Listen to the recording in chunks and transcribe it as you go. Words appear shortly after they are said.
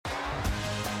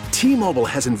T-Mobile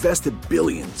has invested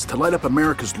billions to light up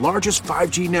America's largest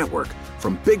 5G network,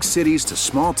 from big cities to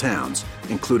small towns,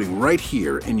 including right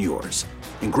here in yours.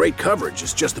 And great coverage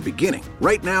is just the beginning.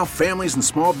 Right now, families and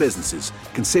small businesses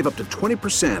can save up to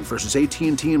 20% versus AT&T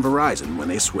and Verizon when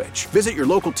they switch. Visit your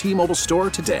local T-Mobile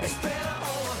store today.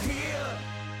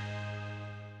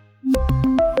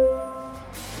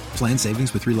 Plan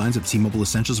savings with 3 lines of T-Mobile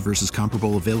Essentials versus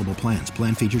comparable available plans.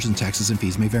 Plan features and taxes and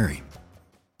fees may vary.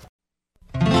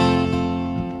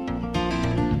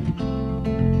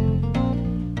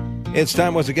 It's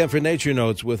time once again for Nature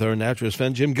Notes with our naturalist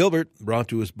friend Jim Gilbert, brought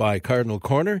to us by Cardinal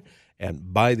Corner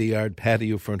and By the Yard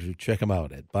Patio Furniture. Check them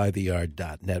out at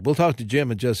bytheyard.net. We'll talk to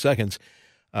Jim in just seconds.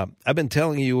 I've been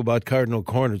telling you about Cardinal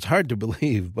Corner. It's hard to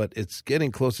believe, but it's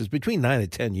getting close. It's between 9 and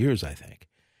 10 years, I think.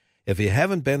 If you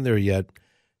haven't been there yet,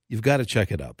 you've got to check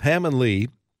it out. Pam and Lee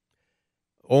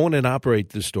own and operate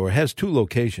this store. It has 2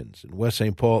 locations in West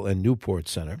St. Paul and Newport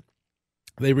Center.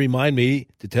 They remind me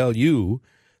to tell you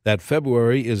that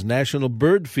February is National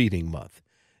Bird Feeding Month.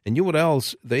 And you know what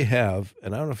else they have,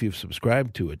 and I don't know if you've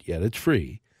subscribed to it yet, it's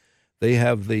free. They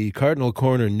have the Cardinal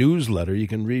Corner newsletter. You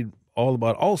can read all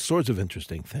about all sorts of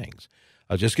interesting things.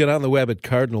 Just get on the web at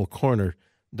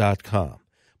cardinalcorner.com.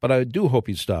 But I do hope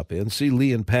you stop in, see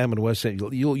Lee and Pam in West St.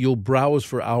 You'll browse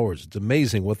for hours. It's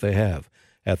amazing what they have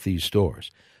at these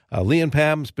stores. Lee and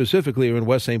Pam specifically are in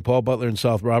West St. Paul, Butler, and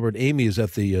South Robert. Amy is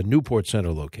at the Newport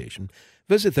Center location.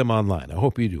 Visit them online. I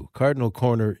hope you do.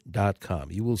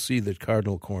 cardinalcorner.com. You will see that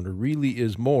Cardinal Corner really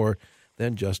is more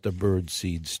than just a bird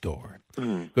seed store.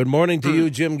 Good morning to you,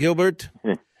 Jim Gilbert.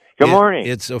 Good morning.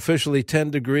 It's officially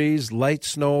 10 degrees, light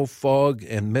snow, fog,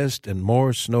 and mist, and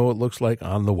more snow, it looks like,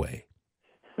 on the way.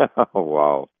 Oh,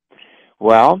 wow.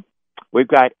 Well, we've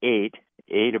got 8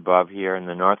 above here in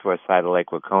the northwest side of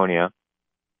Lake Waconia,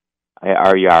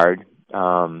 our yard,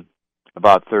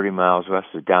 about 30 miles west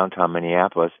of downtown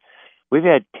Minneapolis. We've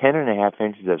had 10.5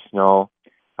 inches of snow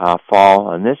fall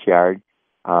on this yard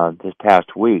this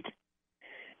past week.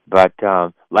 But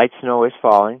light snow is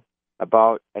falling,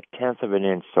 about 1/10 of an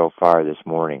inch so far this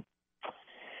morning.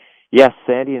 Yes,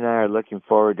 Sandy and I are looking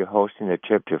forward to hosting a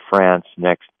trip to France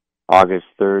next August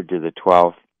 3rd to the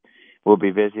 12th. We'll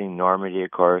be visiting Normandy,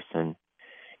 of course, and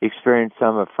experience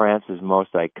some of France's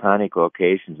most iconic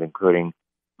locations, including, of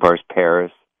course,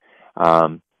 Paris,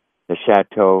 the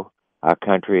Chateau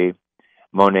country,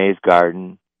 Monet's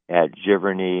Garden at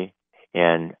Giverny,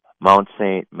 and Mount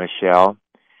Saint Michel.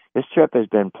 This trip has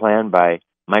been planned by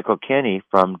Michael Kenny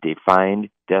from Defined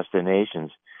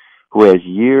Destinations, who has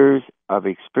years of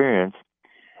experience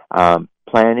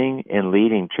planning and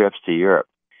leading trips to Europe.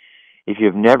 If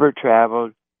you've never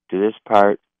traveled to this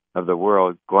part of the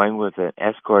world, going with an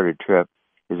escorted trip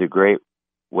is a great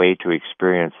way to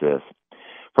experience this.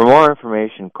 For more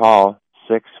information, call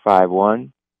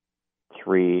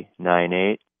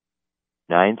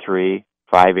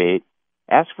 651-398-9358.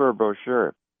 Ask for a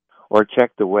brochure or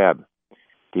check the web,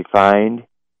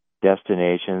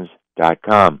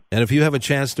 defineddestinations.com. And if you have a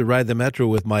chance to ride the metro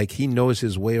with Mike, he knows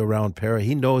his way around Paris.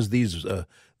 He knows these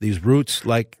routes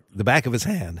like the back of his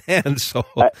hand. And so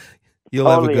you'll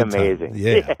have a good amazing. time.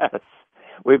 Yeah. Yes.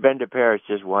 We've been to Paris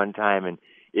just one time, and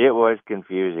it was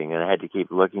confusing, and I had to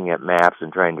keep looking at maps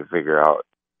and trying to figure out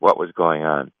what was going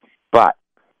on. But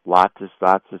lots to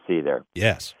see there.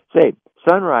 Yes. Say,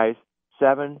 sunrise,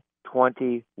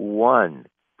 7:21.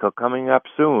 So coming up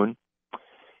soon,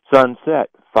 sunset,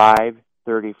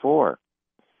 5:34.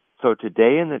 So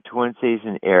today in the Twin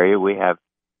Cities area, we have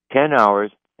 10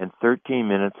 hours and 13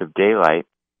 minutes of daylight.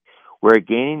 We're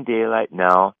gaining daylight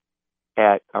now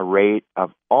at a rate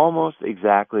of almost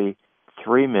exactly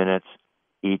 3 minutes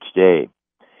each day.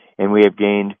 And we have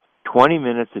gained 20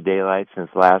 minutes of daylight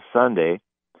since last Sunday,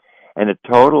 and a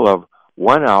total of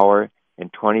 1 hour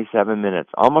and 27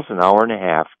 minutes, almost an hour and a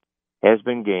half, has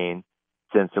been gained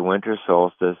since the winter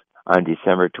solstice on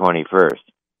December 21st.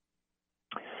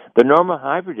 The normal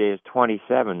high for today is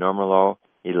 27, normal low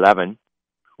 11.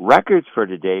 Records for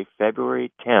today,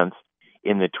 February 10th,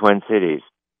 in the Twin Cities,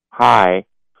 high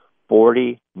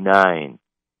 49.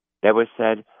 That was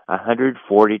set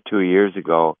 142 years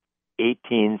ago,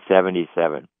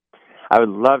 1877. I would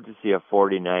love to see a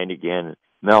 49 again,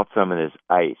 melt some of this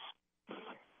ice.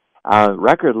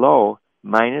 Record low,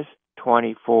 minus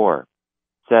 24,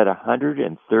 set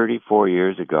 134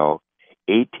 years ago,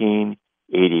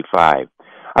 1885.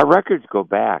 Our records go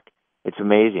back, it's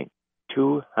amazing,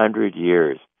 200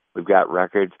 years. We've got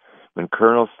records when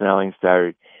Colonel Snelling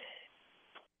started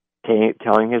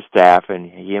telling his staff,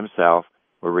 and he himself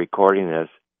were recording this,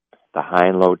 the high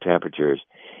and low temperatures.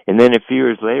 And then a few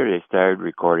years later, they started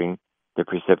recording the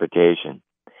precipitation.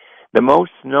 The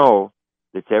most snow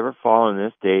that's ever fallen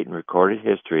this date in recorded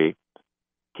history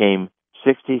came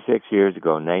 66 years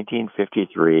ago,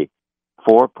 1953,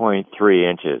 4.3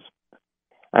 inches.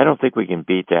 I don't think we can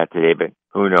beat that today, but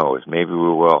who knows? Maybe we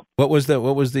will. What was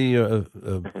the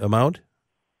amount?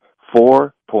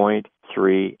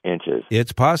 4.3 inches.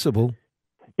 It's possible.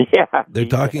 Yeah. They're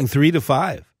talking 3 to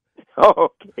 5. Oh,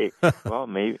 okay. Well,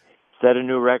 maybe set a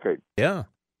new record. Yeah.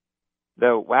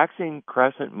 The waxing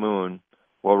crescent moon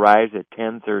will rise at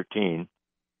 10:13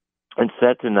 and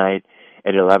set tonight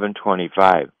at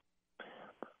 11:25.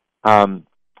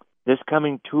 This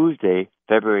coming Tuesday,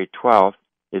 February 12th,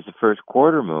 is the first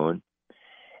quarter moon,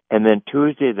 and then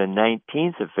Tuesday, the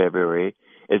 19th of February,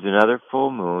 is another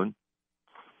full moon,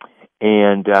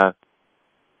 and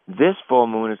this full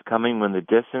moon is coming when the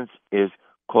distance is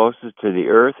closest to the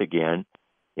Earth again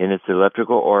in its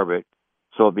elliptical orbit,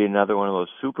 so it'll be another one of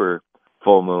those super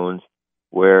full moons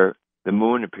where the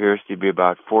moon appears to be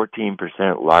about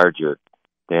 14% larger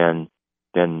than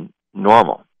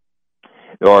normal,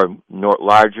 or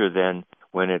larger than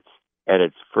when it's at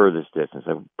its furthest distance.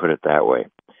 I would put it that way.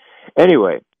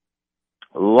 Anyway,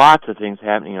 lots of things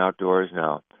happening outdoors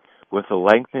now. With the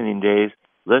lengthening days,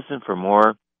 listen for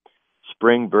more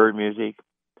spring bird music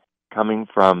coming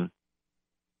from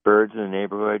birds in the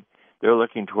neighborhood. They're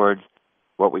looking towards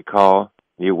what we call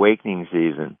the awakening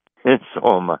season, and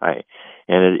so am I,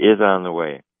 and it is on the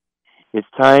way. It's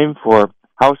time for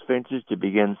house finches to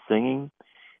begin singing,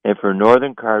 and for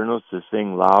northern cardinals to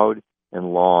sing loud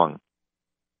and long.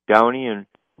 Downy and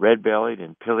red-bellied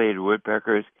and pileated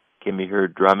woodpeckers can be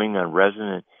heard drumming on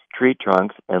resonant tree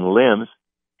trunks and limbs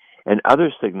and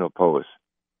other signal posts.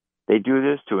 They do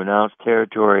this to announce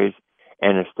territories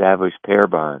and establish pair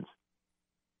bonds.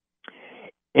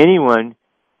 Anyone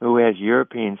who has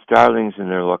European starlings in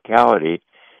their locality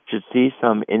should see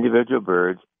some individual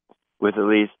birds with at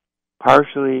least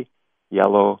partially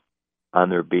yellow on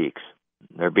their beaks.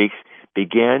 Their beaks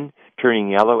begin turning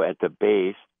yellow at the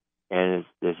base, and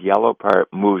this yellow part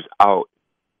moves out.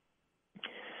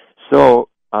 So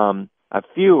a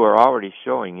few are already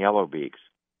showing yellow beaks.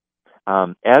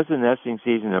 As the nesting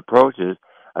season approaches,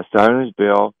 a starling's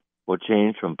bill will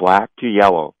change from black to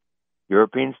yellow. The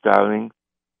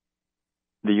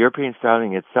European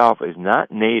starling itself is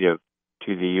not native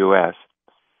to the U.S.,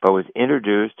 but was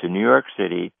introduced to New York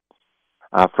City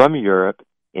from Europe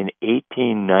in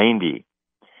 1890,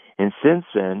 and since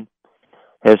then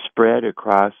has spread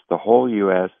across the whole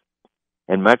U.S.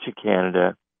 and much of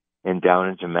Canada and down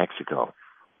into Mexico.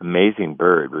 Amazing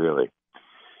bird, really.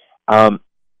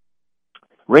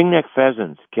 Ringneck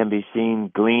pheasants can be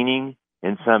seen gleaning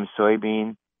in some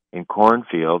soybean and corn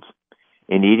fields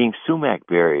and eating sumac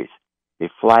berries.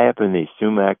 They fly up in these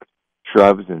sumac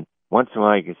shrubs, and once in a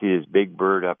while you can see this big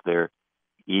bird up there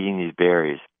eating these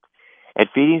berries. At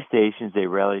feeding stations, they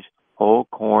relish whole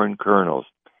corn kernels,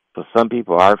 so some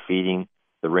people are feeding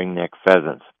the ringneck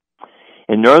pheasants.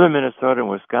 In northern Minnesota and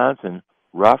Wisconsin,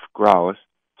 ruffed grouse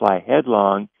fly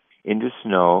headlong into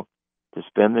snow to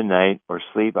spend the night or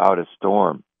sleep out a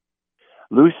storm.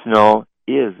 Loose snow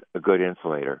is a good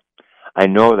insulator. I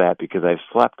know that because I've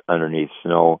slept underneath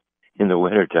snow in the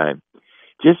wintertime.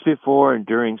 Just before and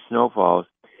during snowfalls,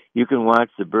 you can watch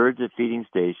the birds at feeding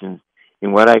stations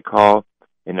in what I call,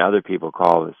 and other people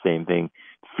call the same thing,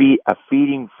 a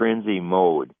feeding frenzy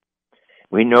mode.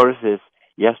 We noticed this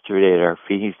yesterday at our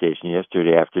feeding station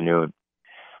yesterday afternoon.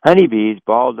 Honeybees,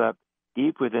 balled up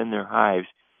deep within their hives,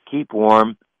 keep warm,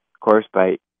 of course,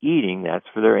 by eating, that's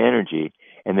for their energy,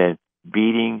 and then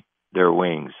beating their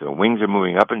wings. So wings are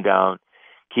moving up and down,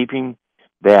 keeping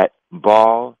that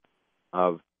ball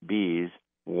of bees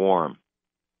warm.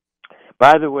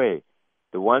 By the way,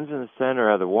 the ones in the center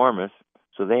are the warmest,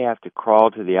 so they have to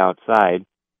crawl to the outside,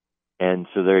 and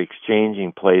so they're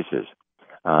exchanging places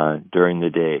during the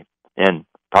day, and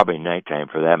probably nighttime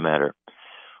for that matter.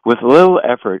 With little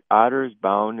effort, otters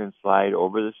bound and slide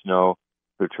over the snow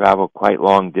to travel quite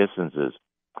long distances.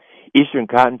 Eastern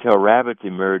cottontail rabbits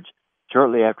emerge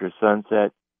shortly after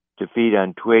sunset to feed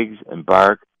on twigs and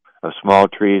bark of small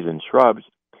trees and shrubs,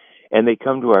 and they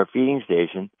come to our feeding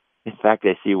station. In fact,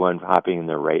 I see one hopping in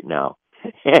there right now.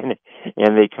 and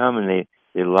they come and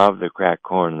they love the cracked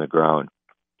corn on the ground.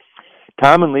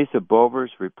 Tom and Lisa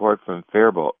Bovers report from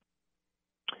Faribault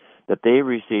that they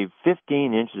received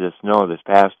 15 inches of snow this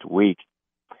past week,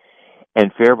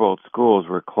 and Faribault schools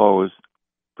were closed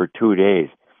for 2 days.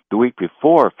 The week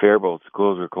before, Faribault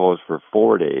schools were closed for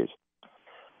 4 days,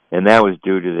 and that was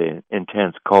due to the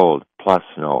intense cold plus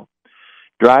snow.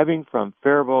 Driving from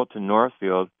Faribault to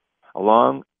Northfield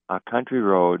along a country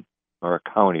road, or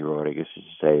a county road, I guess you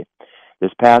should say,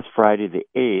 this past Friday the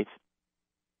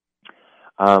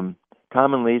 8th,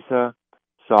 Tom and Lisa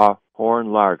saw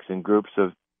horned larks in groups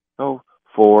of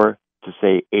 4 to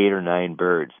say 8 or 9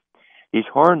 birds. These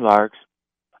horned larks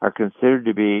are considered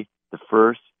to be the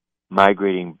first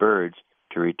migrating birds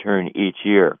to return each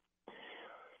year.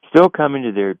 Still coming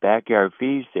to their backyard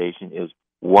feeding station is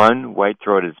one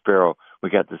white-throated sparrow. We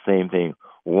got the same thing,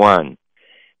 one.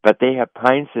 But they have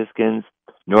pine siskins,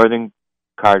 northern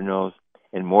cardinals,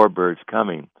 and more birds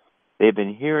coming. They've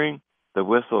been hearing the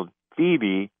whistled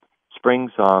Phoebe spring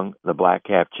song, the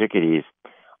black-capped chickadees,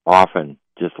 often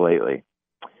just lately.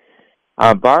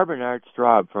 Barb and Art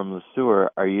Straub from Le Sueur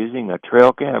are using a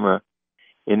trail camera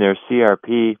in their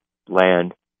CRP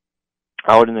land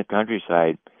out in the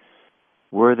countryside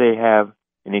where they have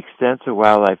an extensive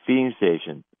wildlife feeding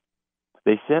station.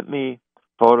 They sent me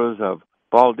photos of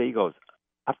bald eagles,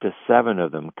 up to 7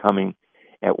 of them coming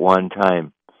at one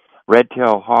time,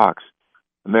 red-tailed hawks,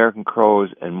 American crows,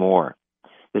 and more.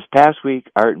 This past week,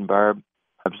 Art and Barb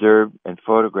observed and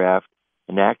photographed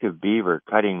an active beaver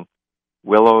cutting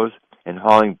willows and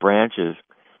hauling branches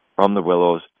from the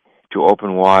willows to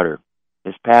open water.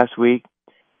 This past week,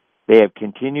 they have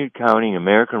continued counting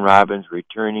American robins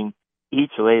returning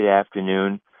each late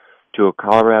afternoon to a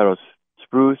Colorado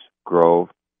spruce grove,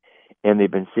 and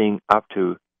they've been seeing up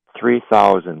to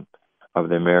 3,000 of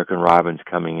the American robins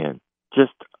coming in.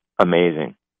 Just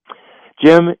amazing.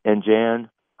 Jim and Jan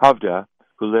Hovda,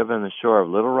 who live on the shore of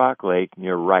Little Rock Lake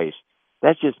near Rice,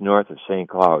 that's just north of St.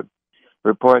 Cloud,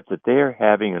 report that they are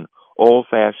having an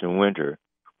old-fashioned winter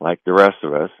like the rest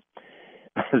of us.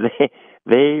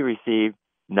 They received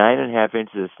 9.5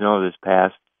 inches of snow this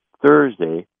past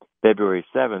Thursday, February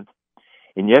 7th,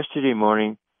 and yesterday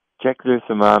morning checked their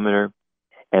thermometer,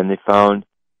 and they found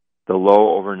the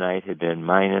low overnight had been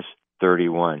minus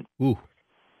 31. Ooh.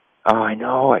 Oh, I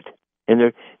know it. And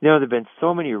there have been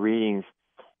so many readings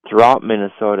throughout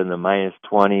Minnesota in the minus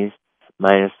 20s,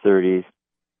 minus 30s,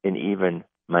 and even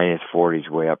minus 40s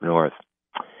way up north.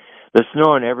 The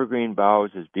snow on evergreen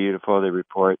boughs is beautiful. They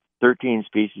report 13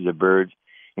 species of birds,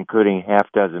 including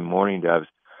half dozen mourning doves,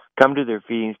 come to their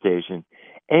feeding station,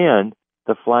 and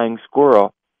the flying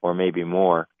squirrel, or maybe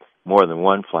more than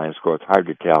one flying squirrel, it's hard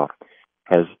to tell,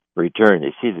 has returned.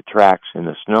 They see the tracks in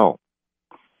the snow.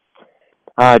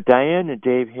 Diane and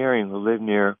Dave Herring, who live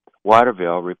near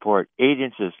Waterville, report 8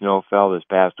 inches of snow fell this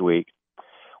past week.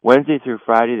 Wednesday through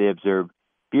Friday, they observed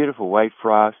beautiful white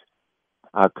frost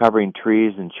covering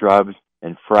trees and shrubs,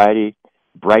 and Friday,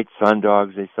 bright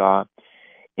sundogs they saw.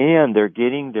 And they're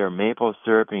getting their maple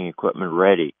syruping equipment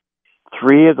ready.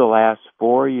 3 of the last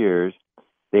 4 years,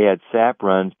 they had sap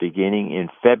runs beginning in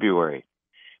February.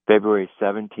 February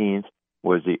 17th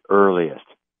was the earliest.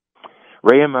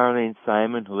 Ray and Marlene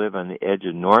Simon, who live on the edge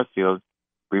of Northfield,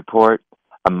 report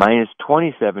a minus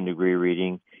 27-degree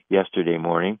reading yesterday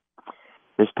morning.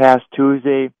 This past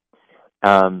Tuesday,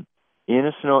 in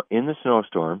the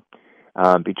snowstorm,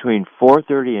 between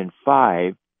 4:30 and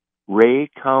 5, Ray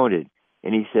counted,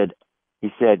 and he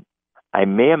said, I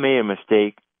may have made a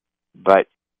mistake, but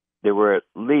there were at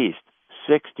least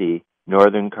 60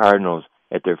 northern cardinals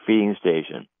at their feeding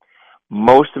station,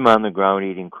 most of them on the ground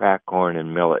eating cracked corn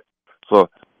and millet. So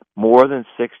more than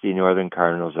 60 northern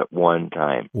cardinals at one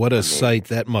time. What a sight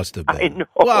that must have been. I know.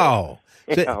 Wow.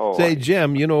 know. Say,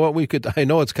 Jim, you know what I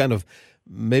know it's kind of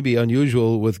maybe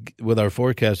unusual with our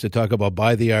forecast to talk about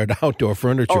by-the-yard outdoor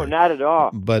furniture. Oh, not at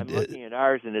all. But I'm looking at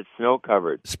ours, and it's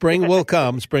snow-covered. Spring will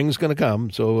come. Spring's going to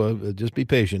come, so just be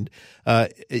patient.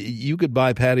 You could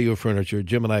buy patio furniture.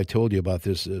 Jim and I told you about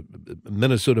this,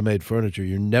 Minnesota-made furniture.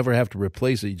 You never have to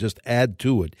replace it. You just add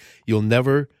to it. You'll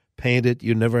never paint it.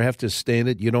 You never have to stain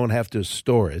it. You don't have to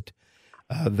store it.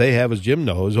 They have, as Jim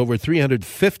knows, over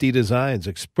 350 designs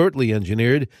expertly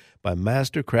engineered by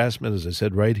master craftsmen, as I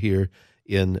said, right here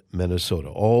in Minnesota,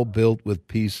 all built with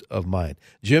peace of mind.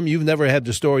 Jim, you've never had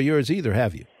to store yours either,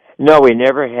 have you? No, we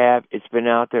never have. It's been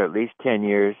out there at least 10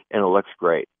 years, and it looks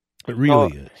great. It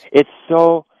really is. It's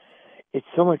so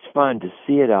much fun to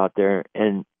see it out there,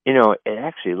 and, it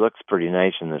actually looks pretty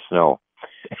nice in the snow.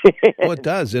 Oh, it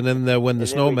does. And then when the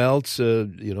snow melts,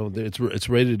 it's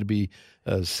ready to be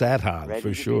sat on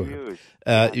for sure.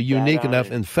 Unique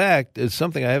enough. In fact, it's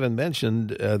something I haven't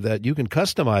mentioned that you can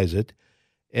customize it,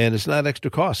 and it's not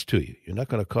extra cost to you. You're not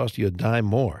going to cost you a dime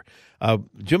more.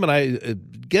 Jim and I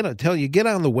get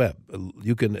on the web.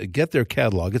 You can get their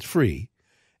catalog. It's free,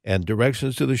 and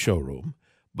directions to the showroom.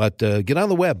 But get on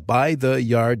the web,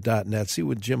 buytheyard.net. See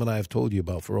what Jim and I have told you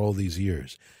about for all these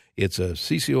years. It's a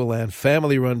CCO Land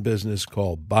family-run business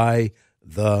called By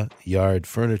the Yard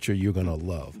Furniture you're going to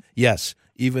love. Yes,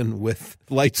 even with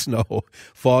light snow,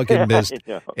 fog and mist,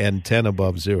 and 10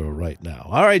 above zero right now.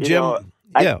 All right, Jim.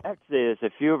 Yeah. I have to say this.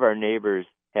 A few of our neighbors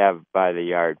have by the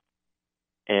yard,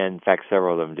 and in fact,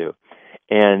 several of them do.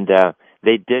 And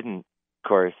they didn't, of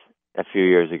course, a few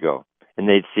years ago. And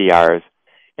they'd see ours,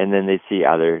 and then they'd see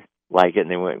others like it,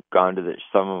 and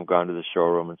some of them gone to the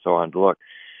showroom and so on to look.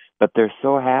 But they're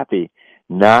so happy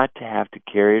not to have to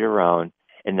carry it around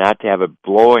and not to have it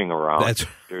blowing around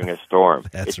during a storm.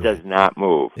 It does not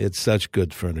move. It's such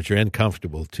good furniture and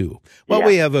comfortable, too. Well,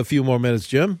 we have a few more minutes,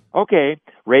 Jim. Okay.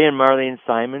 Ray and Marlene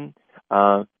Simon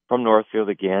from Northfield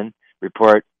again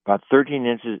report about 13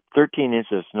 inches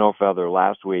of snow fell there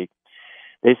last week.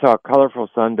 They saw colorful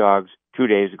sundogs 2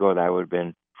 days ago. That would have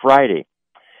been Friday.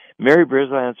 Mary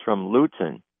Brislance from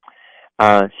Lutzen,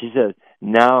 she says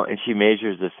now, and she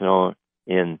measures the snow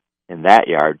in that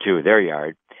yard, too, their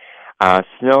yard.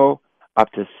 Snow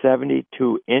up to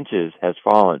 72 inches has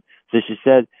fallen. So she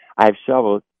said, I've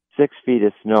shoveled 6 feet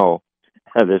of snow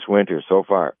this winter so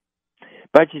far.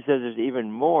 But she says there's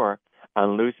even more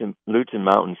on Lutzen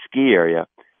Mountain ski area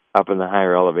up in the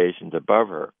higher elevations above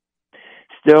her.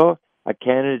 Still, a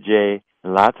Canada jay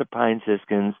and lots of pine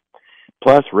siskins,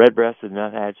 plus red-breasted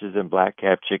nuthatches and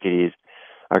black-capped chickadees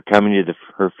are coming to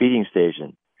her feeding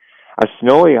station. A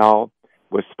snowy owl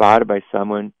was spotted by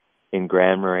someone in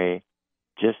Grand Marais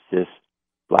just this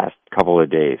last couple of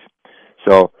days.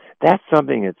 So that's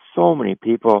something that so many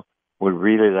people would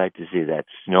really like to see, that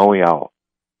snowy owl.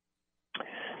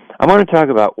 I want to talk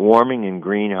about warming in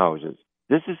greenhouses.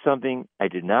 This is something I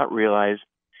did not realize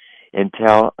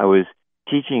until I was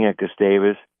teaching at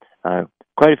Gustavus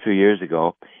quite a few years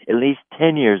ago. At least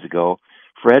 10 years ago,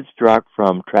 Fred Struck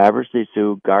from Traverse des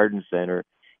Sioux Garden Center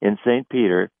in St.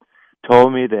 Peter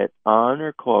told me that on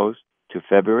or close to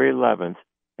February 11th,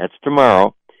 that's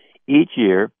tomorrow, each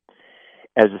year,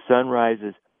 as the sun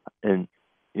rises, and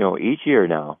each year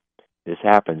now this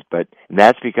happens, but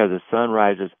that's because the sun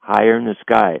rises higher in the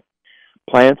sky.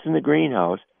 Plants in the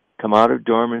greenhouse come out of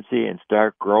dormancy and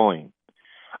start growing.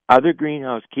 Other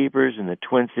greenhouse keepers in the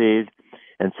Twin Cities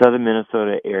and southern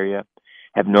Minnesota area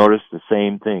have noticed the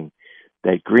same thing,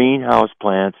 that greenhouse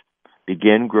plants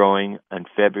begin growing on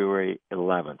February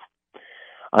 11th.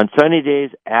 On sunny days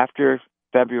after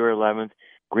February 11th,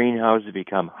 greenhouses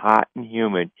become hot and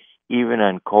humid even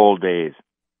on cold days.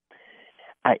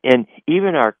 And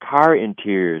even our car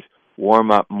interiors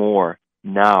warm up more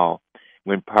now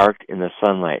when parked in the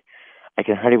sunlight. I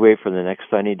can hardly wait for the next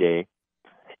sunny day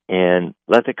and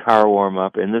let the car warm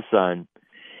up in the sun,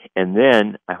 and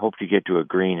then I hope to get to a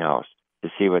greenhouse to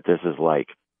see what this is like.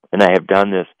 And I have done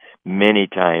this many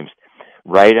times,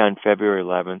 right on February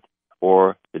 11th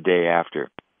or the day after.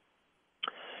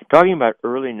 Talking about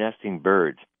early nesting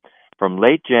birds, from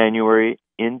late January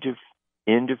into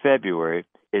February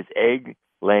is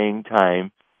egg-laying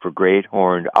time for great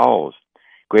horned owls.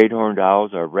 Great horned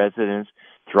owls are residents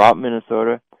throughout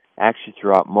Minnesota, actually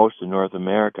throughout most of North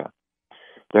America.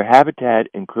 Their habitat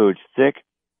includes thick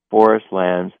forest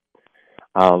lands,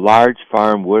 large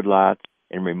farm woodlots,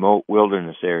 and remote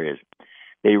wilderness areas.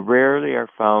 They rarely are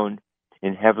found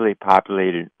in heavily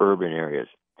populated urban areas.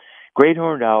 Great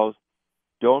horned owls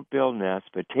don't build nests,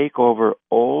 but take over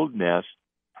old nests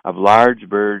of large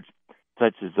birds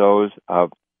such as those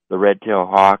of the red-tailed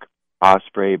hawk,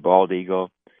 osprey, bald eagle,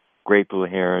 great blue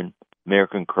heron,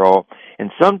 American crow,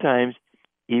 and sometimes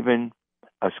even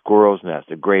a squirrel's nest,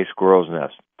 a gray squirrel's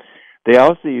nest. They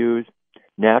also use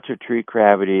natural tree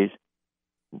cavities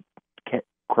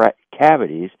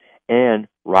and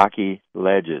rocky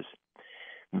ledges.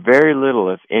 Very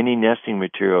little, if any, nesting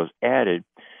material is added,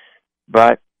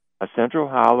 but a central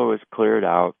hollow is cleared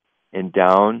out, and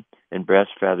down and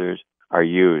breast feathers are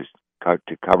used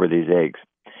to cover these eggs.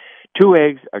 2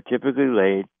 eggs are typically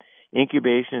laid.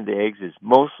 Incubation of the eggs is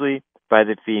mostly by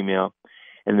the female,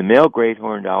 and the male great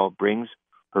horned owl brings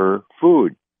her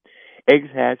food. Eggs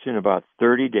hatch in about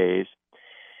 30 days.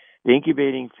 The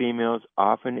incubating females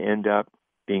often end up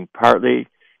being partly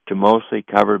to mostly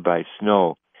covered by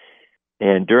snow.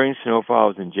 And during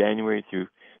snowfalls in January through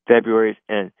February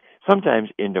and sometimes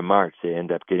into March, they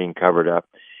end up getting covered up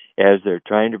as they're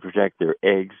trying to protect their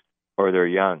eggs or their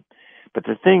young. But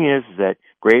the thing is that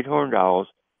great horned owls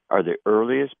are the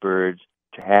earliest birds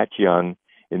to hatch young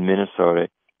in Minnesota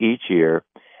each year,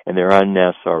 and they're on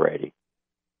nests already.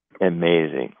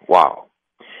 Amazing. Wow.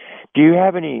 Do you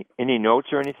have any notes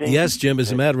or anything? Yes, Jim.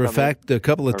 As a matter of fact, a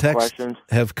couple of texts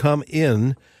have come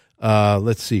in.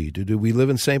 Let's see. Do we live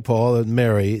in St. Paul? And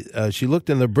Mary, she looked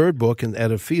in the bird book and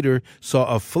at a feeder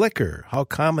saw a flicker. How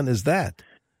common is that?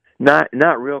 Not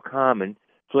real common.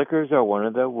 Flickers are one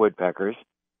of the woodpeckers,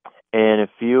 and a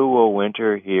few will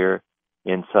winter here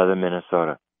in southern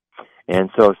Minnesota. And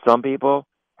so some people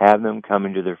have them come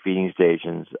into their feeding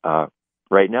stations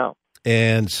right now.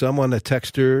 And someone, a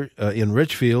texter in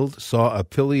Richfield, saw a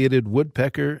pileated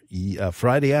woodpecker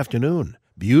Friday afternoon.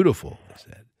 Beautiful, they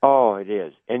said. Oh, it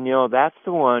is. And, that's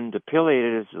the one, the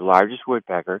pileated is the largest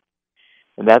woodpecker,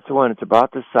 and that's the one, it's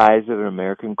about the size of an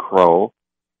American crow.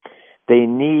 They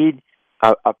need,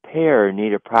 a pair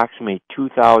need approximately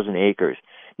 2,000 acres.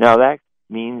 Now, that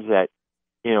means that,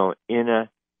 in a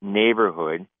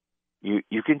neighborhood,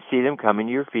 you can see them coming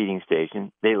to your feeding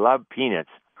station. They love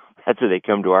peanuts. That's what they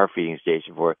come to our feeding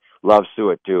station for. Love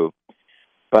suet, too.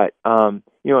 But,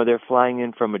 they're flying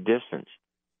in from a distance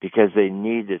because they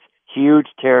need this huge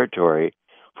territory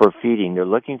for feeding. They're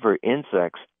looking for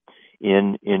insects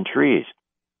in trees.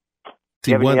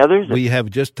 See, we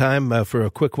have just time for a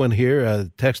quick one here.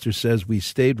 Texter says, we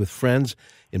stayed with friends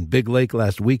in Big Lake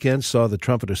last weekend, saw the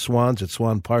trumpeter swans at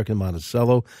Swan Park in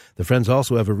Monticello. The friends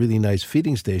also have a really nice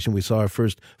feeding station. We saw our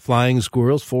first flying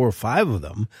squirrels, 4 or 5 of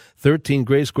them, 13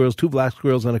 gray squirrels, 2 black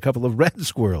squirrels, and a couple of red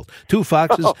squirrels. 2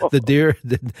 foxes. The deer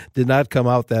did not come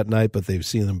out that night, but they've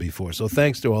seen them before. So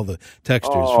thanks to all the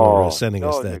texters for sending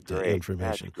us that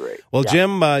information. That's great. Well, yeah.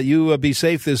 Jim, you be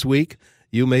safe this week.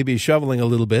 You may be shoveling a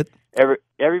little bit.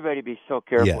 Everybody be so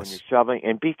careful when Yes. you're shoveling,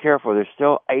 and be careful. There's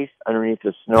still ice underneath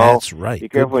the snow. That's right. Be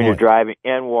careful Good when you're point. driving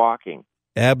and walking.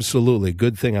 Absolutely.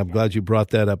 Good thing. I'm glad you brought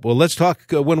that up. Well, let's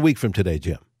talk 1 week from today,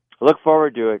 Jim. Look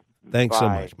forward to it. Thanks so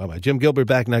Bye. much. Bye-bye. Jim Gilbert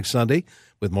back next Sunday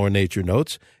with more Nature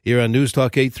Notes here on News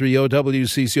Talk 830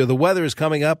 WCCO. The weather is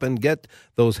coming up, and get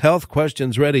those health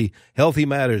questions ready. Healthy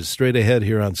Matters straight ahead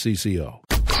here on CCO.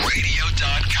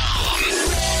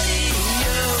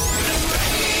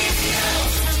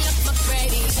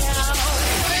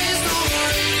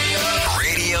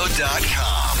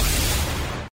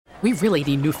 We really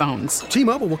need new phones.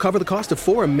 T-Mobile will cover the cost of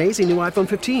 4 amazing new iPhone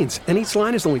 15s, and each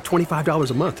line is only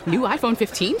 $25 a month. New iPhone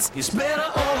 15s? It's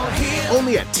better over here.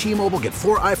 Only at T-Mobile, get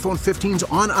 4 iPhone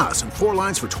 15s on us and 4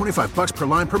 lines for $25 per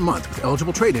line per month with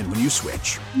eligible trade-in when you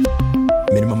switch.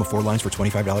 Minimum of 4 lines for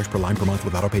 $25 per line per month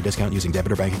with autopay discount using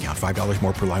debit or bank account. $5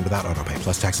 more per line without autopay,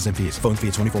 plus taxes and fees. Phone fee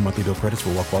at 24 monthly bill credits for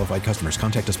well-qualified customers.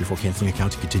 Contact us before canceling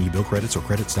account to continue bill credits or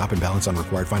credit stop and balance on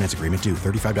required finance agreement due.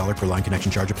 $35 per line connection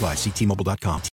charge applies. See T-Mobile.com.